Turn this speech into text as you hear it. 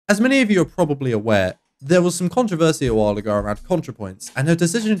As many of you are probably aware, there was some controversy a while ago around ContraPoints and her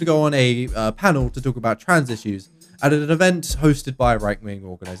decision to go on a panel to talk about trans issues at an event hosted by a right-wing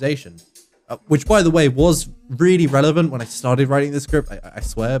organization. Which, by the way, was really relevant when I started writing this script, I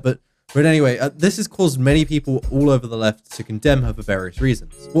swear, but anyway, this has caused many people all over the left to condemn her for various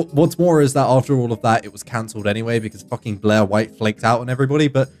reasons. What's more is that after all of that, it was cancelled anyway because fucking Blair White flaked out on everybody,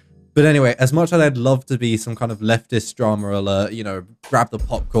 but anyway, as much as I'd love to be some kind of leftist drama alert, you know, grab the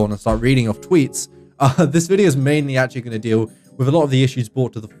popcorn and start reading off tweets, this video is mainly actually going to deal with a lot of the issues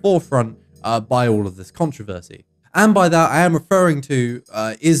brought to the forefront by all of this controversy. And by that, I am referring to,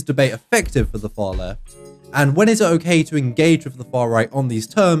 is debate effective for the far left? And when is it okay to engage with the far right on these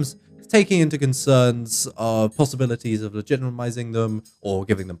terms, taking into concerns of possibilities of legitimizing them or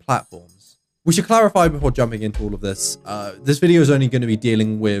giving them platforms? We should clarify before jumping into all of this. This video is only going to be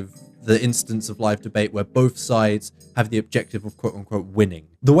dealing with the instance of live debate where both sides have the objective of quote-unquote winning.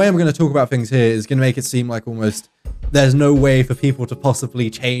 The way I'm going to talk about things here is going to make it seem like almost there's no way for people to possibly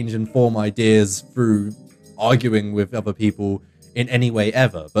change and form ideas through arguing with other people in any way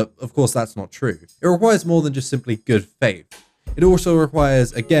ever, but of course that's not true. It requires more than just simply good faith. It also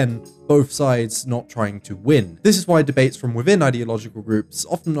requires, again, both sides not trying to win. This is why debates from within ideological groups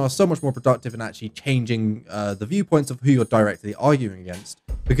often are so much more productive in actually changing the viewpoints of who you're directly arguing against,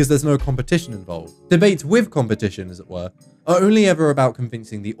 because there's no competition involved. Debates with competition, as it were, are only ever about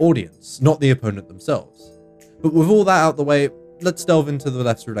convincing the audience, not the opponent themselves. But with all that out the way, let's delve into the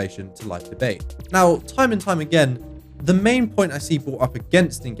left's relation to live debate. Now, time and time again, the main point I see brought up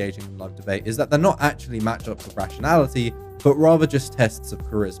against engaging in live debate is that they're not actually matchups of rationality, but rather just tests of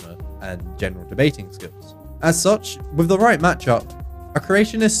charisma and general debating skills. As such, with the right matchup, a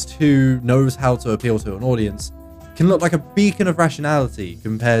creationist who knows how to appeal to an audience can look like a beacon of rationality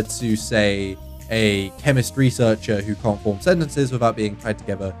compared to, say, a chemist researcher who can't form sentences without being tied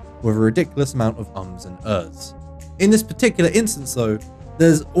together with a ridiculous amount of ums and ers. In this particular instance though,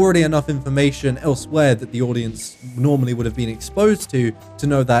 there's already enough information elsewhere that the audience normally would have been exposed to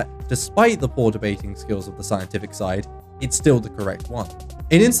know that despite the poor debating skills of the scientific side, it's still the correct one.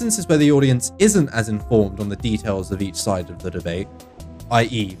 In instances where the audience isn't as informed on the details of each side of the debate,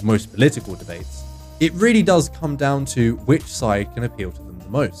 i.e. most political debates, it really does come down to which side can appeal to them the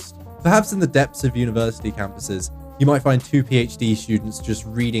most. Perhaps in the depths of university campuses, you might find two PhD students just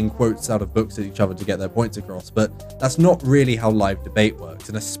reading quotes out of books at each other to get their points across, but that's not really how live debate works,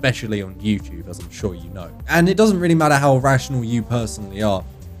 and especially on YouTube, as I'm sure you know. And it doesn't really matter how rational you personally are.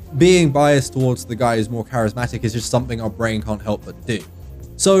 Being biased towards the guy who's more charismatic is just something our brain can't help but do.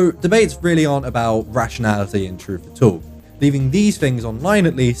 So debates really aren't about rationality and truth at all, leaving these things online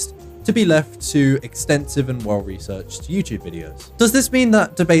at least to be left to extensive and well-researched YouTube videos. Does this mean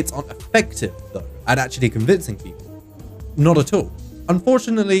that debates aren't effective, though, at actually convincing people? Not at all.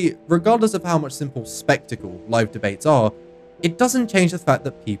 Unfortunately, regardless of how much simple spectacle live debates are, it doesn't change the fact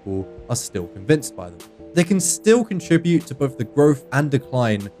that people are still convinced by them. They can still contribute to both the growth and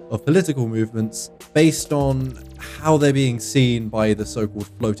decline of political movements based on how they're being seen by the so-called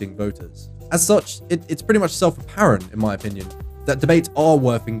floating voters. As such, it's pretty much self-apparent, in my opinion, that debates are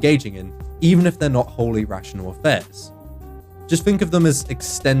worth engaging in, even if they're not wholly rational affairs. Just think of them as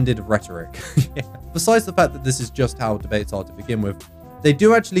extended rhetoric. Yeah. Besides the fact that this is just how debates are to begin with, they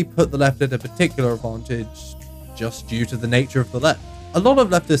do actually put the left at a particular advantage just due to the nature of the left. A lot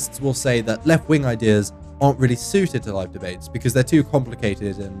of leftists will say that left-wing ideas aren't really suited to live debates because they're too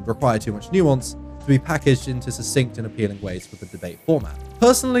complicated and require too much nuance to be packaged into succinct and appealing ways with the debate format.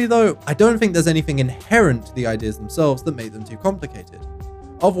 Personally though, I don't think there's anything inherent to the ideas themselves that make them too complicated.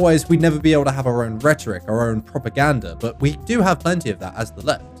 Otherwise, we'd never be able to have our own rhetoric, our own propaganda, but we do have plenty of that as the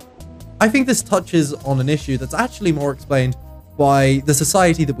left. I think this touches on an issue that's actually more explained by the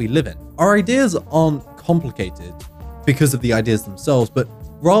society that we live in. Our ideas aren't complicated because of the ideas themselves, but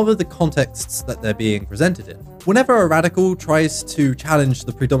rather the contexts that they're being presented in. Whenever a radical tries to challenge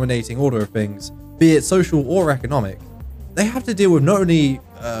the predominating order of things, be it social or economic, they have to deal with not only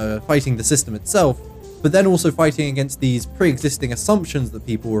fighting the system itself, but then also fighting against these pre-existing assumptions that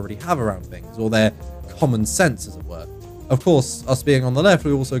people already have around things, or their common sense, as it were. Of course, us being on the left,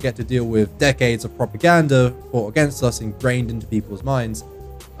 we also get to deal with decades of propaganda fought against us, ingrained into people's minds.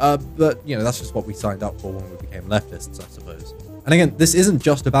 But, you know, that's just what we signed up for when we became leftists, I suppose. And again, this isn't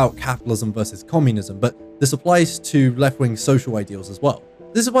just about capitalism versus communism, but this applies to left-wing social ideals as well.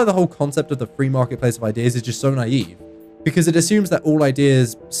 This is why the whole concept of the free marketplace of ideas is just so naive, because it assumes that all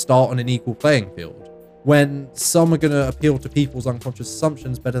ideas start on an equal playing field, when some are going to appeal to people's unconscious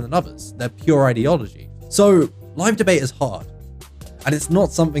assumptions better than others. They're pure ideology. So, live debate is hard, and it's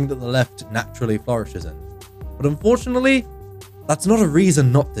not something that the left naturally flourishes in. But unfortunately, that's not a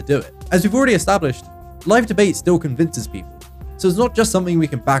reason not to do it. As we've already established, live debate still convinces people. So it's not just something we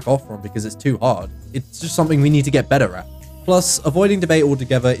can back off from because it's too hard, it's just something we need to get better at. Plus, avoiding debate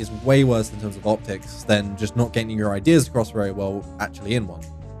altogether is way worse in terms of optics than just not getting your ideas across very well actually in one.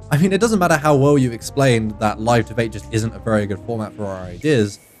 I mean, it doesn't matter how well you explained that live debate just isn't a very good format for our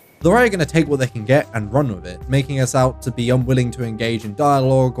ideas, they're either going to take what they can get and run with it, making us out to be unwilling to engage in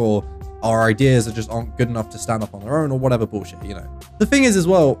dialogue, or our ideas just aren't good enough to stand up on their own, or whatever bullshit, you know. The thing is as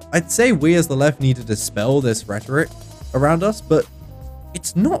well, I'd say we as the left need to dispel this rhetoric around us, but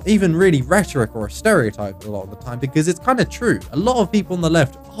it's not even really rhetoric or a stereotype a lot of the time, because it's kind of true. A lot of people on the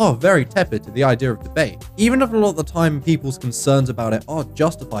left are very tepid to the idea of debate. Even if a lot of the time people's concerns about it are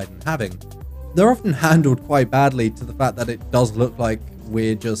justified in having, they're often handled quite badly to the fact that it does look like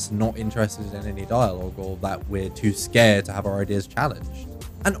we're just not interested in any dialogue, or that we're too scared to have our ideas challenged.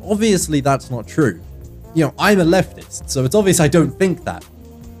 And obviously that's not true. You know, I'm a leftist, so it's obvious I don't think that.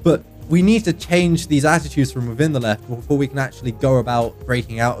 But we need to change these attitudes from within the left before we can actually go about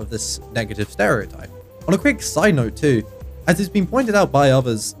breaking out of this negative stereotype. On a quick side note too, as it's been pointed out by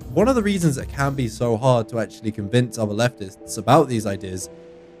others, one of the reasons it can be so hard to actually convince other leftists about these ideas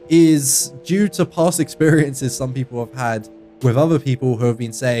is due to past experiences some people have had with other people who have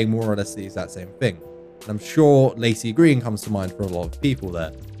been saying more or less the exact same thing. And I'm sure Lacey Green comes to mind for a lot of people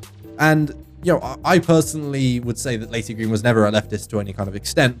there. And, you know, I personally would say that Lacey Green was never a leftist to any kind of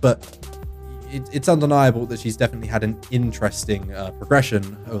extent, but it's undeniable that she's definitely had an interesting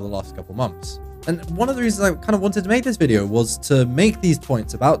progression over the last couple months. And one of the reasons I kind of wanted to make this video was to make these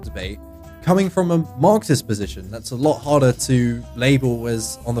points about debate coming from a Marxist position that's a lot harder to label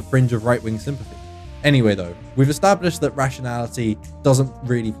as on the fringe of right-wing sympathy. Anyway though, we've established that rationality doesn't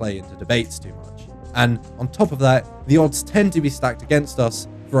really play into debates too much. And on top of that, the odds tend to be stacked against us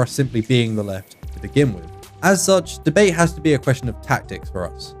for us simply being the left to begin with. As such, debate has to be a question of tactics for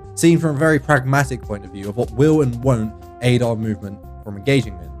us, seen from a very pragmatic point of view of what will and won't aid our movement from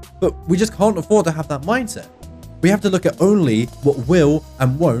engaging in. But we just can't afford to have that mindset. We have to look at only what will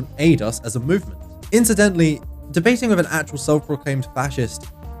and won't aid us as a movement. Incidentally, debating with an actual self-proclaimed fascist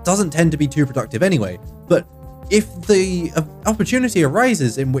doesn't tend to be too productive anyway, but if the opportunity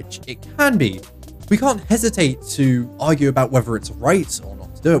arises in which it can be, we can't hesitate to argue about whether it's right or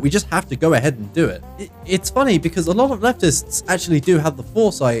not to do it. We just have to go ahead and do it. It's funny because a lot of leftists actually do have the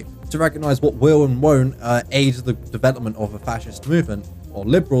foresight to recognize what will and won't aid the development of a fascist movement, or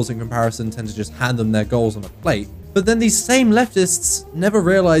liberals in comparison tend to just hand them their goals on a plate. But then these same leftists never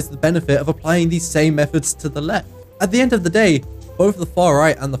realize the benefit of applying these same methods to the left. At the end of the day, both the far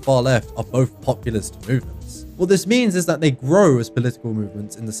right and the far left are both populist movements. What this means is that they grow as political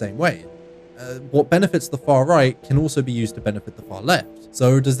movements in the same way. What benefits the far right can also be used to benefit the far left.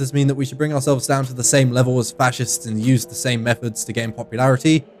 So does this mean that we should bring ourselves down to the same level as fascists and use the same methods to gain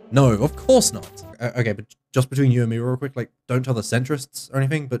popularity? No, of course not. Okay, but just between you and me real quick, like, don't tell the centrists or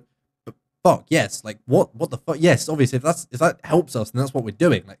anything, but fuck, yes, like, what the fuck? Yes, obviously, if that helps us, then that's what we're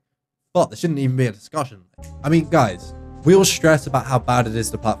doing. Like, fuck, there shouldn't even be a discussion. I mean, guys, we all stress about how bad it is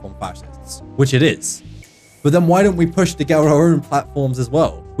to platform fascists, which it is. But then why don't we push to get our own platforms as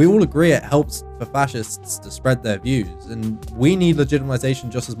well? We all agree it helps for fascists to spread their views, and we need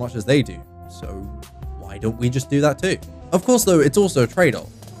legitimization just as much as they do. So why don't we just do that too? Of course, though, it's also a trade-off.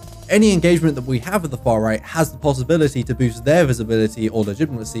 Any engagement that we have with the far right has the possibility to boost their visibility or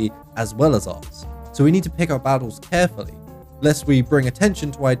legitimacy as well as ours. So we need to pick our battles carefully, lest we bring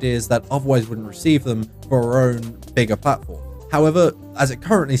attention to ideas that otherwise wouldn't receive them for our own bigger platform. However, as it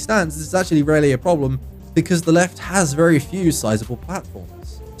currently stands, this is actually rarely a problem because the left has very few sizable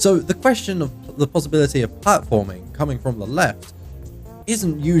platforms. So the question of the possibility of platforming coming from the left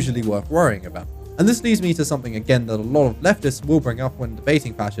isn't usually worth worrying about. And this leads me to something again that a lot of leftists will bring up when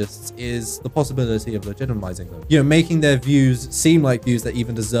debating fascists, is the possibility of legitimizing them. You know, making their views seem like views that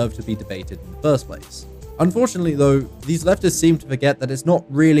even deserve to be debated in the first place. Unfortunately though, these leftists seem to forget that it's not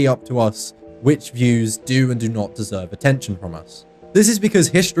really up to us which views do and do not deserve attention from us. This is because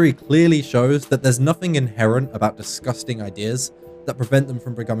history clearly shows that there's nothing inherent about disgusting ideas that prevent them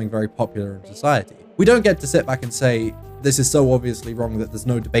from becoming very popular in society. We don't get to sit back and say, this is so obviously wrong that there's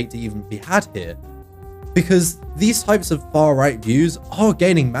no debate to even be had here, because these types of far-right views are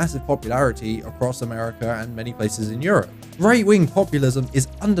gaining massive popularity across America and many places in Europe. Right-wing populism is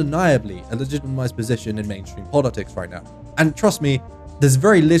undeniably a legitimized position in mainstream politics right now. And trust me, there's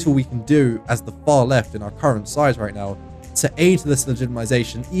very little we can do as the far left in our current size right now to aid this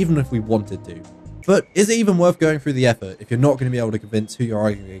legitimization, even if we wanted to. But is it even worth going through the effort if you're not going to be able to convince who you're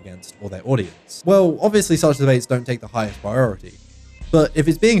arguing against or their audience? Well, obviously such debates don't take the highest priority. But if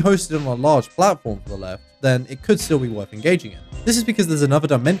it's being hosted on a large platform for the left, then it could still be worth engaging in. This is because there's another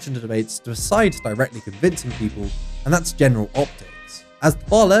dimension to debates besides directly convincing people, and that's general optics. As the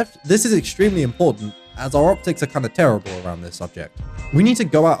far left, this is extremely important, as our optics are kind of terrible around this subject. We need to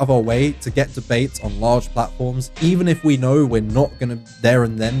go out of our way to get debates on large platforms, even if we know we're not going to there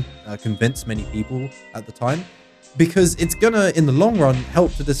and then convince many people at the time, because it's gonna, in the long run,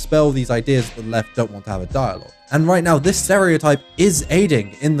 help to dispel these ideas that the left don't want to have a dialogue. And right now, this stereotype is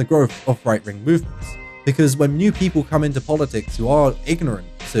aiding in the growth of right-wing movements, because when new people come into politics who are ignorant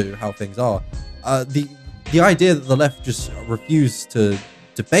to how things are, the idea that the left just refuse to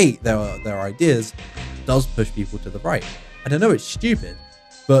debate their ideas does push people to the right. And I know it's stupid,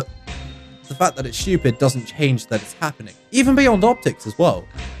 but the fact that it's stupid doesn't change that it's happening. Even beyond optics as well,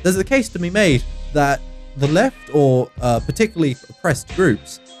 there's a case to be made that the left, or particularly oppressed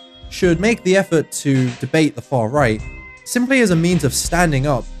groups, should make the effort to debate the far right simply as a means of standing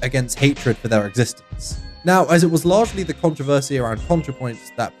up against hatred for their existence. Now, as it was largely the controversy around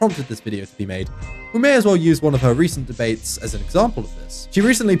ContraPoints that prompted this video to be made, we may as well use one of her recent debates as an example of this. She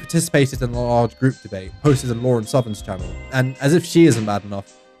recently participated in a large group debate hosted on Lauren Southern's channel, and as if she isn't bad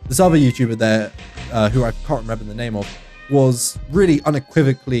enough, this other YouTuber there, who I can't remember the name of, was really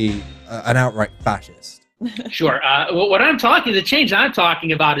unequivocally an outright fascist. Sure. The change I'm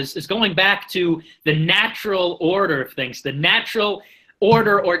talking about is going back to the natural order of things, the natural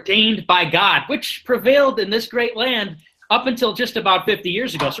order ordained by God, which prevailed in this great land up until just about 50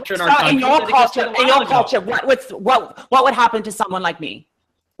 years ago. So in your culture, what would happen to someone like me?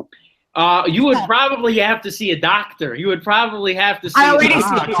 You would probably have to see a doctor. You would probably have to see a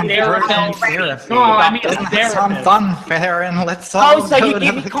therapist. No, I mean a therapist. Some fun, Farron. Let's all so you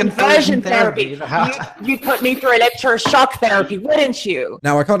give me conversion therapy. You put me through electroshock therapy, wouldn't you?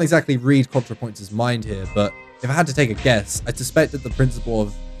 Now, I can't exactly read ContraPoints' mind here, but if I had to take a guess, I suspect that the principle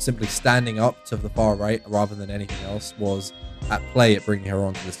of simply standing up to the far right rather than anything else was at play at bringing her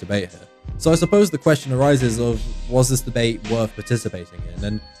onto this debate here. So I suppose the question arises of, was this debate worth participating in?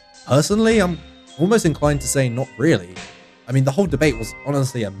 And personally, I'm almost inclined to say not really. I mean, the whole debate was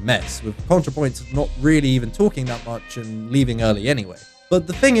honestly a mess, with ContraPoints not really even talking that much and leaving early anyway. But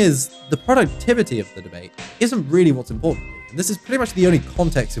the thing is, the productivity of the debate isn't really what's important here, and this is pretty much the only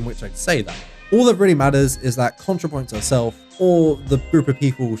context in which I'd say that. All that really matters is that ContraPoints herself, or the group of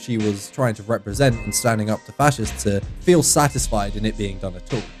people she was trying to represent in standing up to fascists, feel satisfied in it being done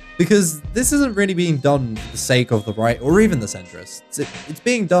at all. Because this isn't really being done for the sake of the right or even the centrists. It's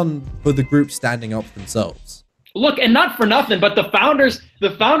being done for the group standing up for themselves. Look, and not for nothing, but the founders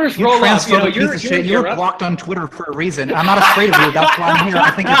roll up. You're blocked on Twitter for a reason. I'm not afraid of you. That's why I'm here.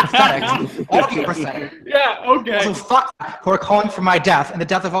 I think you're pathetic. All of you are pathetic. Yeah, okay. So fuck who are calling for my death and the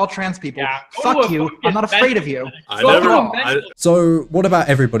death of all trans people. Yeah. Fuck you. I'm not afraid of you. So what about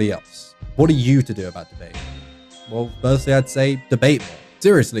everybody else? What are you to do about debate? Well, firstly, I'd say debate more.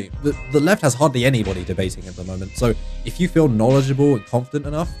 Seriously, the left has hardly anybody debating at the moment, so if you feel knowledgeable and confident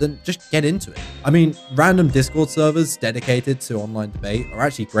enough, then just get into it. I mean, random Discord servers dedicated to online debate are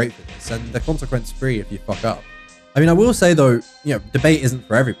actually great for this, and they're consequence-free if you fuck up. I mean, I will say though, debate isn't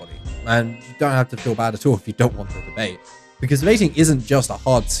for everybody, and you don't have to feel bad at all if you don't want to debate, because debating isn't just a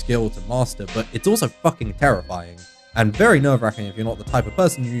hard skill to master, but it's also fucking terrifying. And very nerve-wracking if you're not the type of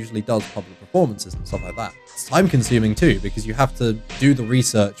person who usually does public performances and stuff like that. It's time-consuming too, because you have to do the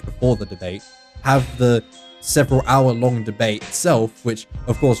research before the debate, have the several hour-long debate itself, which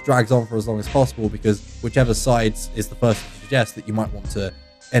of course drags on for as long as possible, because whichever side is the first to suggest that you might want to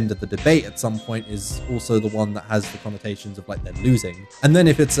end of the debate at some point is also the one that has the connotations of like they're losing. And then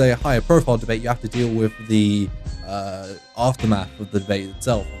if it's a higher profile debate, you have to deal with the aftermath of the debate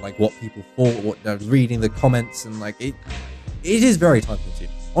itself, like what people thought, reading the comments, and like it is very time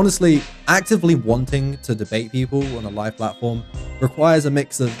consuming. Honestly, actively wanting to debate people on a live platform requires a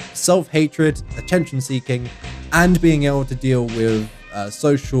mix of self-hatred, attention seeking, and being able to deal with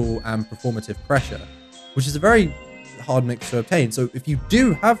social and performative pressure, which is a very hard mix to obtain. So if you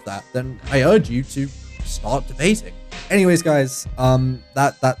do have that, then I urge you to start debating. Anyways, guys,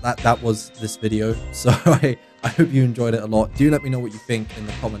 that was this video. So I hope you enjoyed it a lot. Do let me know what you think in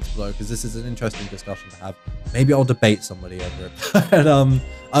the comments below, because this is an interesting discussion to have. Maybe I'll debate somebody over it. And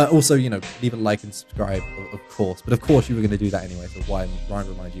also, leave a like and subscribe, of course. But of course, you were going to do that anyway, so why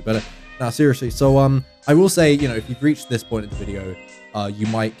remind you? But now, seriously, so I will say, if you've reached this point in the video, you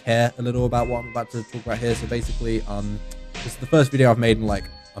might care a little about what I'm about to talk about here. So basically, this is the first video I've made in like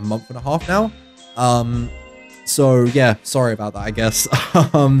a month and a half now. So yeah, sorry about that, I guess.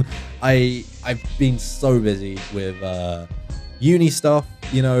 I've been so busy with uni stuff,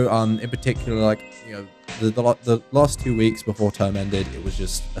 in particular, like, the last 2 weeks before term ended, it was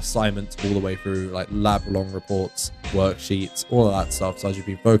just assignments all the way through, like lab long reports, worksheets, all of that stuff. So I've just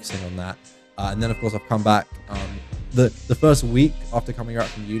been focusing on that. And then of course I've come back. The first week after coming out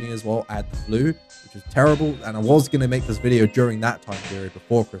from uni as well, I had the flu, which was terrible. And I was going to make this video during that time period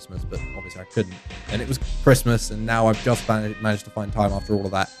before Christmas, but obviously I couldn't. And it was Christmas, and now I've just managed to find time after all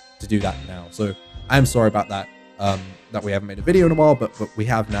of that to do that now. So I'm sorry about that, that we haven't made a video in a while, but we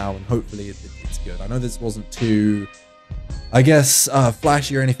have now, and hopefully it's good. I know this wasn't too, I guess,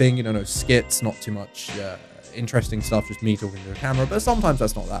 flashy or anything, you know, no skits, not too much interesting stuff, just me talking to the camera, but sometimes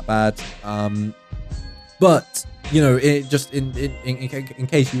that's not that bad. But you know, in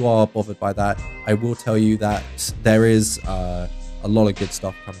case you are bothered by that, I will tell you that there is a lot of good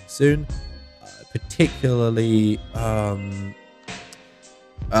stuff coming soon, particularly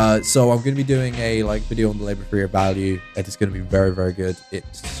so I'm going to be doing a video on the labor for your value. It is going to be very, very good.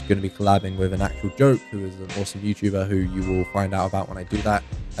 It's going to be collabing with an actual joke, who is an awesome YouTuber who you will find out about when I do that,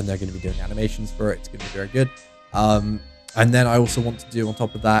 and they're going to be doing animations for it. It's going to be very good. And then I also want to do, on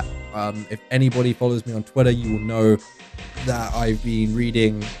top of that, if anybody follows me on Twitter, you will know that I've been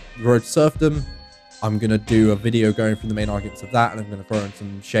reading The Road to Serfdom. I'm going to do a video going through the main arguments of that, and I'm going to throw in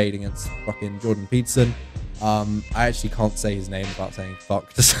some shade against fucking Jordan Peterson. I actually can't say his name without saying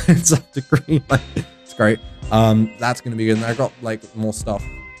fuck to some degree. Like, it's great. That's going to be good. And I've got like more stuff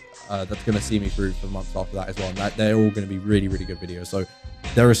that's going to see me through for the months after that as well. And they're all going to be really, really good videos. So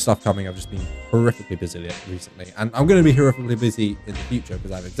there is stuff coming. I've just been horrifically busy recently, and I'm going to be horrifically busy in the future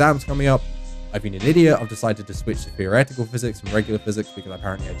because I have exams coming up. I've been an idiot. I've decided to switch to theoretical physics from regular physics because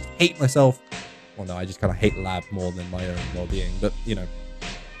apparently I just hate myself. Well, no, I just kind of hate lab more than my own well-being. But you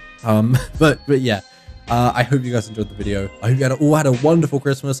know, but yeah. I hope you guys enjoyed the video. I hope you all had a wonderful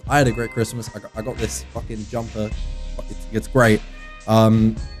Christmas. I had a great Christmas. I got this fucking jumper. It's great.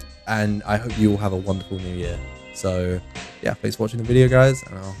 And I hope you all have a wonderful new year. So yeah, thanks for watching the video, guys,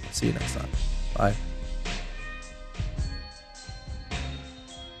 and I'll see you next time. Bye.